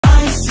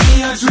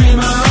a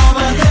dreamer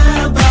over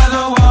there by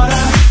the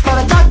water. But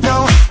I got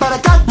no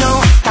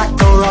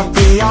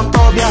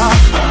kakorophobia.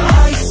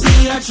 I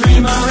see a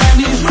dreamer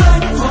and he's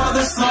ripe for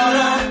the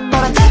slaughter.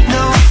 But I got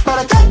no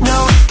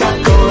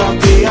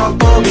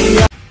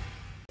kakorophobia.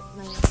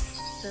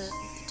 The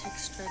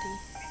text ready.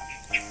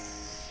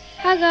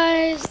 Hi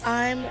guys,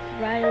 I'm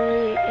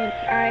Riley and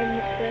I'm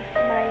with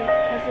my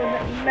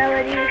cousin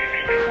Melody.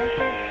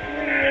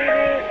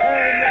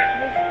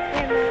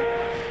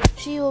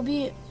 She will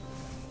be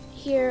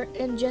here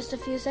in just a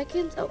few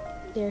seconds. Oh,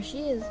 there she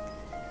is.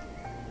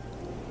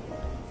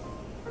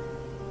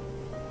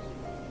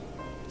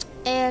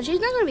 And she's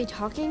not going to be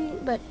talking,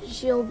 but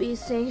she'll be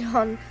singing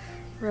on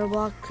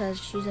Roblox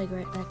because she's like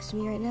right next to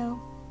me right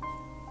now.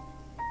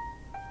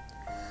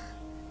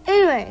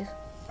 Anyways,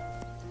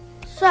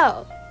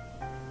 so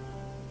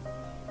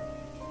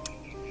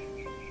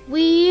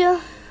we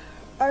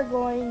are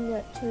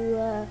going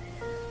to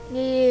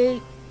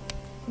be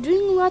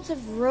doing lots of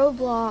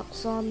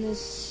Roblox on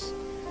this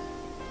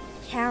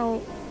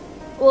account.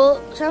 Well,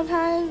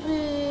 sometimes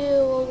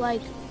we'll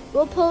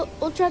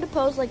try to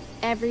post like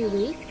every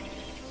week,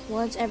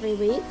 once every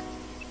week.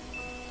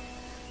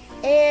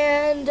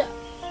 And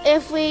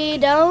if we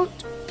don't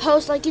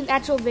post like an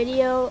actual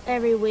video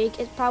every week,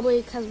 it's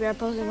probably because we are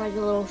posting like a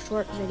little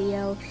short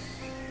video.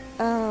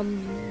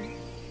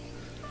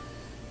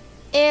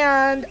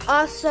 And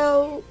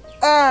also,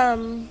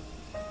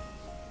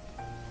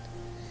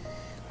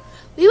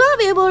 we won't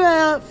be able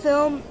to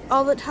film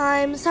all the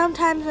time.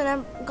 Sometimes when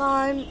I'm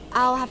gone,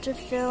 I'll have to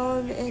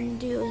film and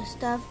do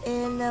stuff.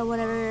 And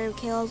whenever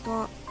Kayla's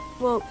gone,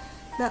 well,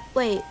 no,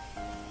 wait,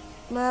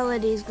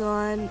 Melody's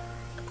gone,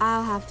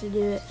 I'll have to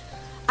do it.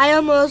 I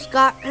almost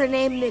got her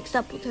name mixed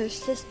up with her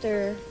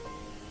sister.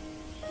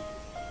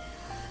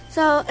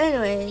 So,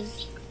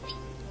 anyways,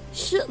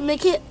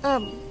 make it,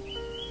 oops,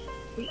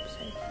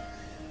 sorry.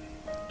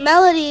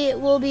 Melody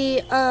will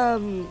be,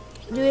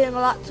 doing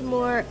lots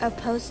more of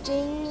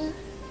posting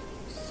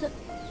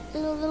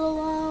in a little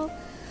while,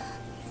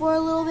 for a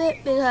little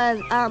bit,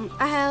 because,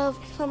 I have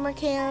summer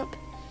camp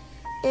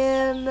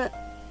in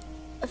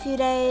a few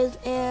days,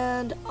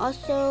 and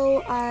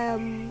also,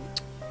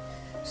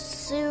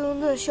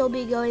 soon she'll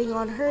be going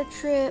on her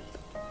trip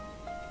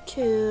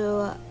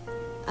to,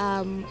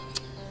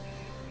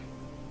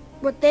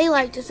 what they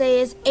like to say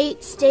is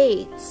 8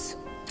 states.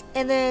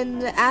 And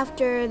then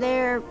after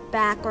they're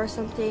back or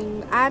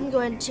something, I'm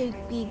going to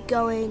be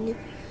going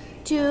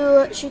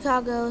to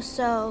Chicago,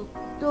 so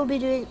we'll be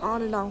doing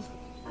on and off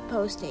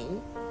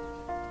posting.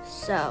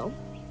 So,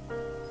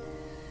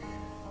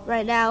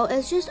 right now,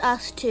 it's just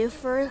us two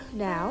for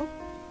now.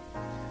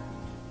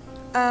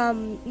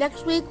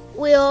 Next week,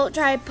 we'll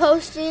try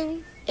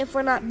posting if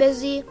we're not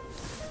busy.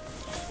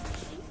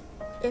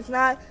 If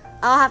not,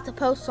 I'll have to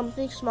post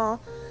something small.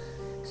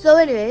 So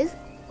anyways,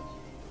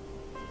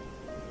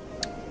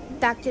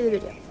 back to the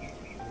video.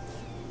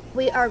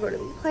 We are going to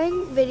be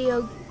playing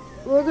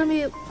we're going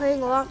to be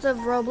playing lots of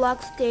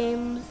Roblox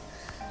games,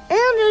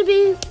 and we'll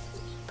be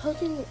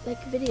posting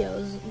like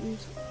videos and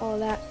all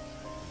that.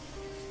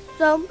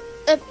 So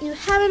if you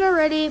haven't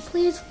already,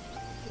 please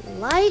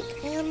like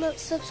and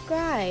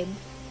subscribe.